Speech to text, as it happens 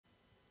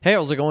Hey,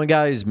 how's it going,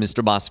 guys?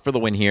 Mr. Boss for the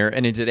win here,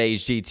 and in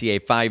today's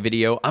GTA 5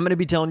 video, I'm going to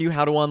be telling you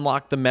how to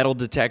unlock the metal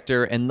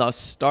detector and thus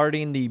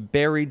starting the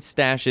Buried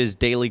Stashes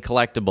daily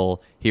collectible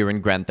here in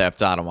Grand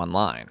Theft Auto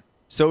Online.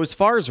 So as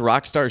far as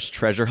Rockstar's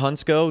treasure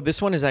hunts go,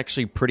 this one is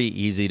actually pretty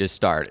easy to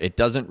start. It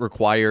doesn't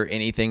require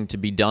anything to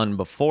be done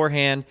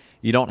beforehand.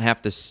 You don't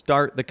have to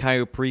start the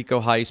Cayo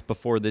Perico heist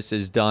before this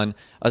is done.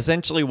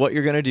 Essentially, what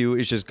you're going to do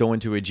is just go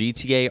into a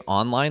GTA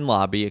online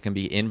lobby. It can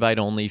be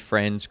invite-only,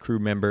 friends, crew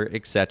member,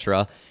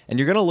 etc. And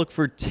you're going to look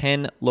for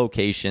 10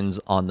 locations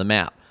on the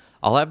map.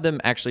 I'll have them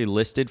actually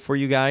listed for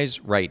you guys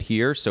right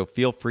here, so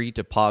feel free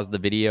to pause the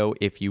video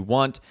if you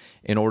want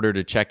in order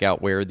to check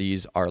out where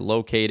these are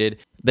located.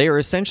 They are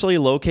essentially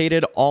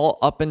located all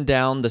up and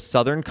down the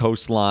southern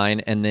coastline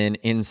and then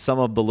in some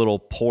of the little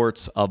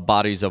ports of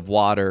bodies of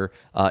water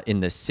in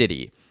the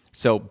city.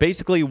 So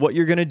basically what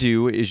you're going to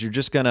do is you're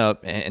just going to,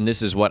 and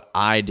this is what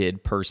I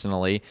did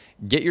personally,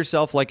 get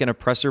yourself like an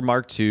Oppressor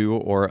Mark II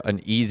or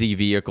an easy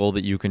vehicle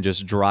that you can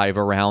just drive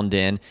around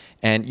in.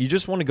 And you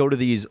just want to go to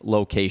these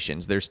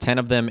locations. There's 10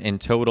 of them in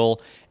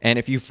total. And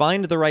if you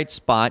find the right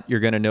spot, you're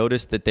going to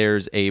notice that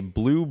there's a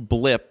blue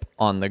blip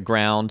on the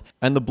ground.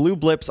 And the blue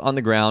blips on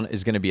the ground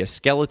is going to be a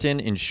skeleton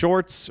in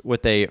shorts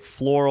with a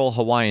floral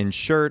Hawaiian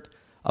shirt,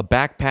 a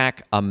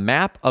backpack, a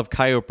map of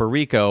Cayo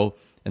Perico,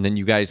 and then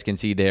you guys can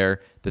see there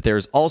that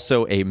there's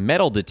also a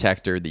metal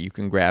detector that you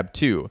can grab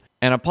too.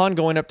 And upon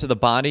going up to the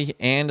body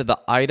and the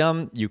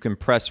item, you can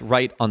press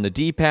right on the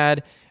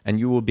D-pad and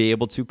you will be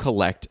able to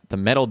collect the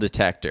metal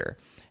detector.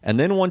 And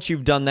then once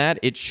you've done that,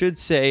 it should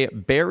say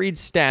Buried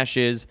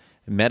Stashes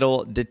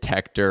Metal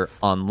Detector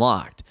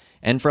Unlocked.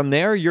 And from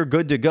there, you're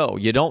good to go.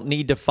 You don't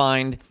need to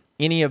find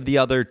any of the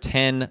other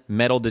 10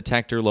 metal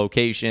detector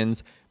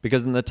locations,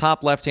 because in the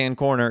top left-hand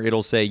corner,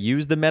 it'll say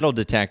use the metal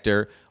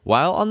detector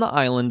while on the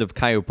island of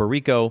Cayo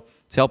Perico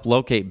to help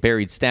locate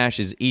buried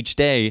stashes each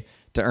day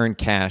to earn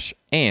cash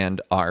and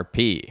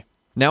RP.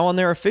 Now, on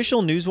their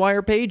official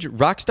Newswire page,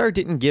 Rockstar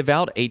didn't give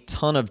out a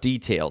ton of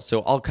details,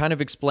 so I'll kind of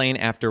explain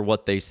after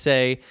what they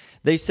say.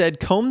 They said,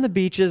 comb the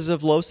beaches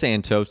of Los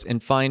Santos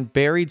and find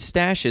buried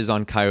stashes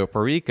on Cayo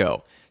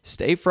Perico.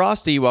 Stay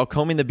frosty while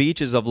combing the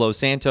beaches of Los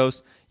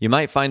Santos. You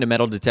might find a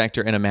metal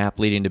detector and a map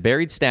leading to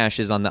buried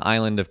stashes on the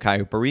island of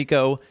Cayo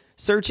Perico.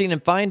 Searching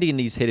and finding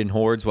these hidden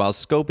hoards while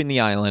scoping the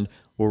island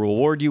will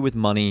reward you with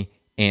money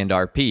and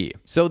RP.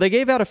 So they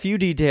gave out a few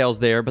details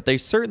there, but they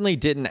certainly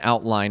didn't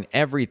outline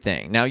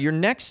everything. Now, your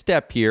next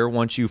step here,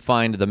 once you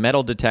find the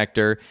metal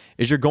detector,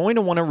 is you're going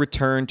to want to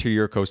return to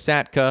your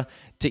Kosatka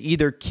to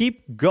either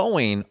keep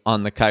going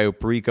on the Cayo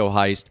Perico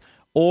heist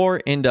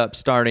or end up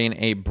starting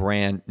a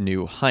brand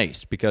new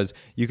heist, because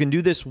you can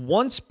do this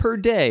once per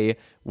day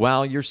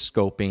while you're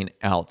scoping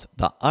out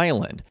the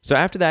island. So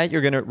after that, you're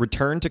going to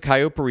return to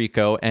Cayo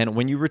Perico, and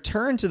when you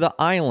return to the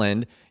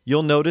island,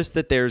 you'll notice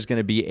that there's going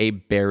to be a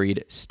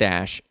buried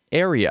stash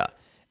area.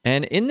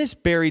 And in this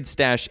buried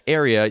stash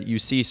area, you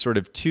see sort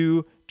of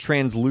two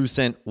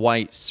translucent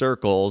white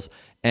circles,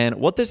 and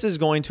what this is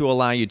going to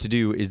allow you to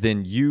do is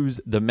then use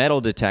the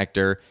metal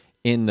detector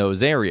in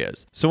those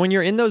areas. So when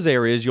you're in those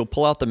areas, you'll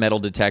pull out the metal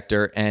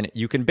detector and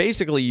you can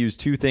basically use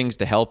two things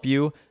to help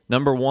you.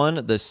 Number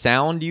one, the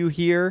sound you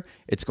hear,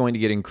 it's going to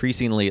get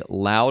increasingly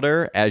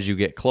louder as you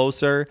get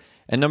closer.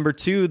 And number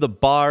two, the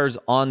bars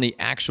on the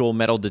actual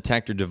metal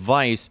detector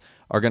device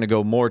are going to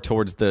go more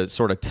towards the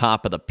sort of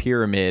top of the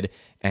pyramid,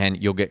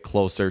 and you'll get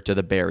closer to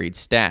the buried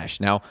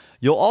stash. Now,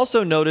 you'll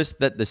also notice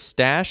that the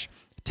stash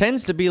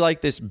tends to be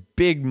like this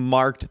big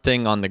marked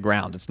thing on the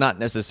ground. It's not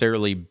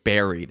necessarily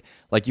buried.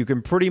 Like, you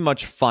can pretty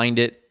much find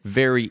it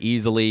very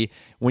easily.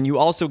 When you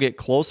also get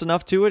close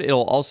enough to it,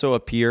 it'll also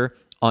appear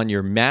on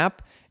your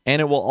map,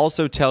 and it will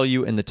also tell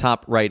you in the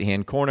top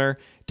right-hand corner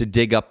to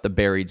dig up the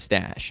buried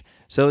stash.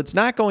 So it's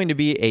not going to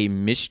be a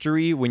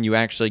mystery when you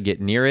actually get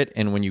near it,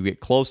 and when you get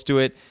close to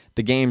it,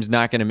 the game's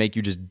not going to make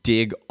you just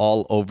dig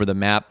all over the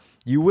map.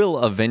 You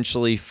will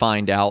eventually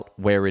find out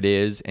where it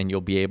is, and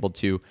you'll be able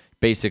to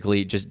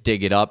basically just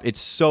dig it up. It's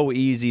so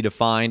easy to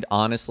find,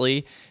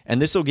 honestly.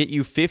 And this will get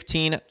you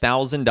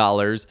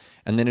 $15,000,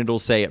 and then it'll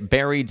say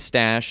buried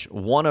stash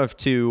 1 of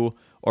 2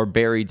 or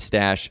buried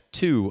stash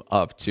 2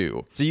 of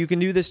 2. So you can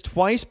do this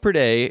twice per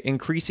day,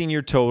 increasing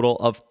your total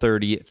of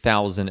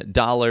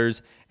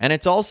 $30,000. And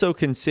it's also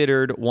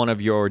considered one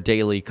of your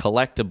daily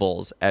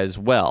collectibles as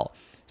well.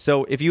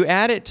 So if you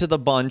add it to the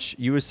bunch,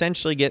 you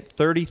essentially get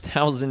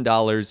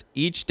 $30,000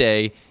 each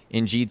day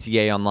in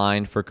GTA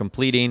Online for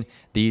completing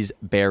these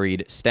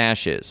buried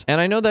stashes.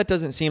 And I know that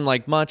doesn't seem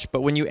like much,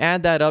 but when you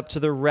add that up to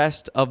the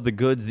rest of the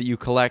goods that you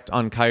collect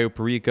on Cayo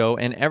Perico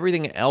and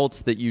everything else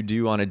that you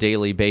do on a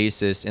daily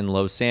basis in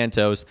Los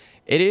Santos,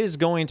 it is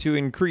going to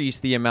increase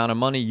the amount of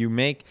money you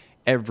make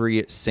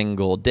every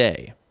single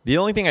day. The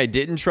only thing I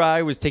didn't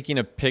try was taking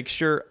a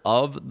picture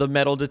of the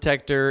metal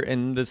detector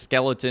and the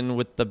skeleton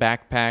with the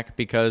backpack,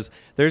 because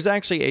there's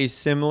actually a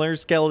similar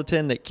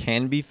skeleton that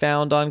can be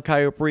found on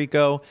Cayo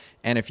Perico.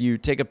 And if you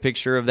take a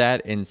picture of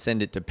that and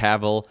send it to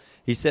Pavel,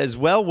 he says,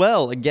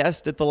 well, a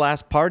guest at the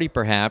last party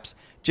perhaps.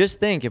 Just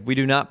think, if we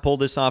do not pull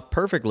this off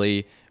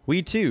perfectly,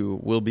 we too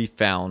will be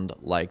found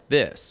like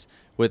this,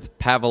 with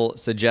Pavel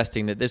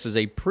suggesting that this was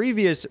a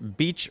previous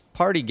beach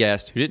party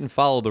guest who didn't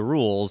follow the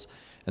rules,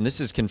 and this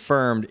is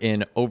confirmed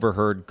in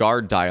overheard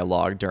guard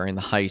dialogue during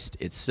the heist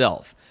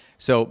itself.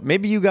 So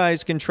maybe you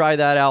guys can try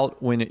that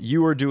out when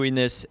you are doing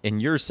this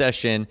in your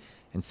session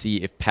and see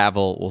if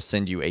Pavel will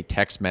send you a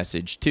text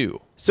message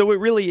too. So it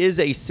really is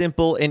a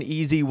simple and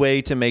easy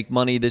way to make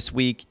money this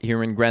week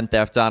here in Grand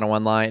Theft Auto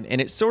Online, and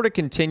it sort of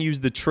continues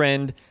the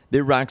trend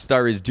that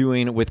Rockstar is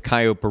doing with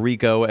Cayo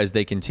Perico as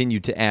they continue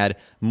to add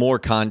more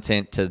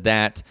content to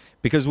that,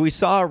 because we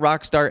saw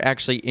Rockstar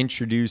actually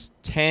introduce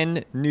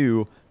 10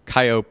 new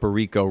Cayo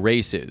Perico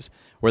races,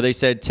 where they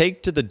said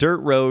take to the dirt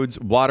roads,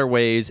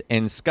 waterways,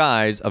 and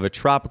skies of a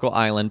tropical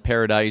island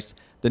paradise.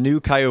 The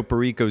new Cayo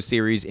Perico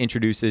series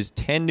introduces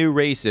 10 new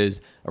races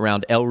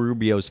around El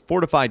Rubio's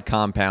fortified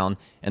compound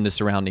and the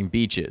surrounding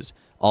beaches.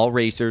 All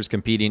racers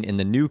competing in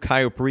the new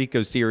Cayo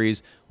Perico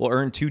series will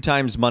earn 2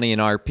 times money in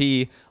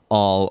RP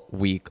all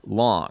week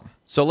long.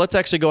 So let's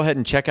actually go ahead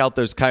and check out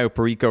those Cayo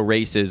Perico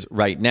races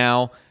right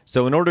now.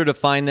 So in order to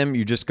find them,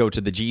 you just go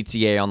to the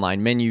GTA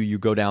Online menu, you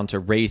go down to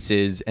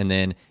races, and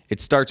then it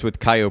starts with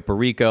Cayo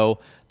Perico.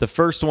 The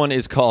first one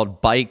is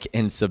called Bike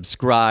and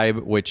Subscribe,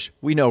 which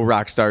we know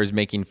Rockstar is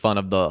making fun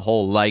of the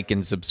whole like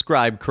and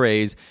subscribe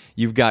craze.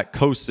 You've got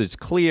Coast is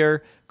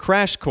Clear,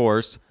 Crash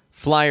Course,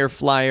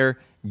 Flyer,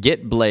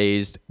 Get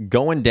Blazed,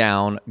 Going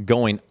Down,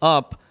 Going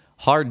Up,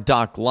 Hard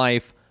Dock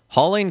Life,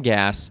 Hauling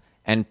Gas,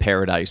 and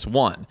Paradise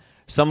 1.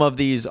 Some of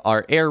these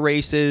are air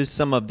races,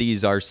 some of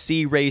these are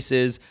sea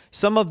races,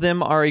 some of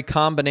them are a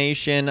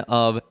combination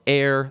of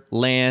air,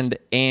 land,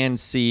 and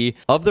sea.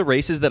 Of the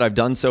races that I've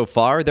done so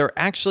far, they're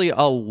actually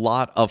a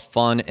lot of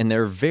fun, and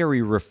they're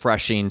very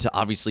refreshing to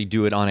obviously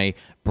do it on a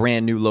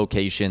brand new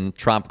location,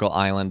 tropical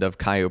island of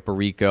Cayo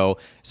Perico.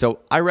 So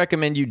I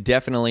recommend you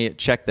definitely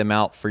check them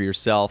out for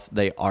yourself.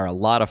 They are a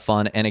lot of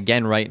fun, and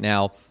again, right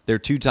now, they're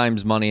 2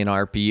 times money in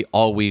RP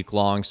all week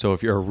long, so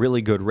if you're a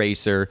really good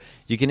racer,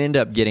 you can end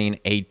up getting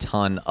a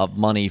ton of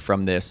money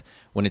from this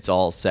when it's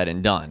all said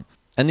and done.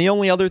 And the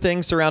only other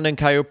thing surrounding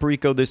Cayo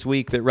Perico this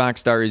week that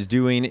Rockstar is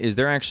doing is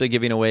they're actually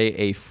giving away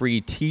a free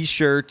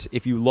t-shirt.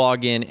 If you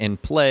log in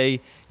and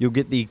play, you'll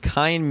get the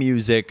Kind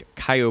Music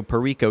Cayo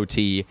Perico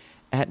tee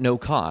at no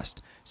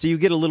cost. So you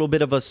get a little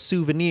bit of a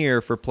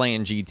souvenir for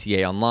playing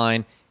GTA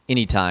Online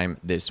anytime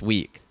this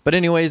week. But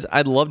anyways,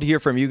 I'd love to hear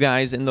from you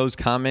guys in those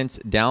comments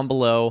down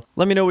below.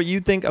 Let me know what you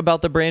think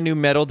about the brand new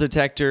metal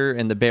detector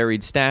and the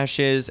buried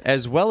stashes,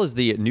 as well as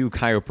the new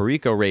Cayo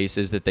Perico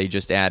races that they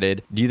just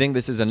added. Do you think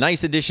this is a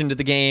nice addition to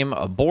the game,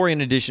 a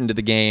boring addition to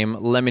the game?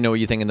 Let me know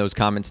what you think in those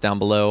comments down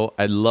below.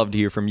 I'd love to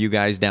hear from you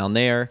guys down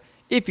there.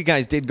 If you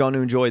guys did go on to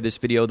enjoy this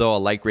video, though, a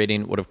like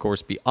rating would, of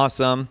course, be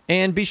awesome.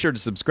 And be sure to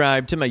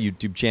subscribe to my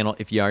YouTube channel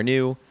if you are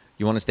new.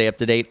 You want to stay up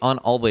to date on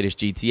all the latest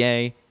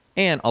GTA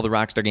and all the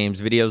Rockstar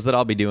Games videos that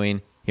I'll be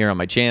doing here on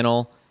my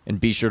channel. And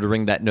be sure to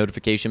ring that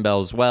notification bell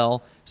as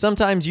well.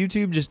 Sometimes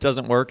YouTube just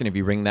doesn't work, and if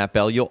you ring that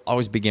bell, you'll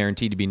always be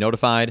guaranteed to be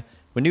notified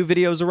when new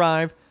videos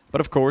arrive. But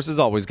of course, as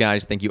always,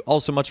 guys, thank you all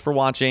so much for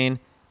watching.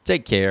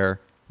 Take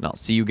care, and I'll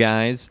see you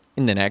guys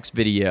in the next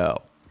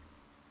video.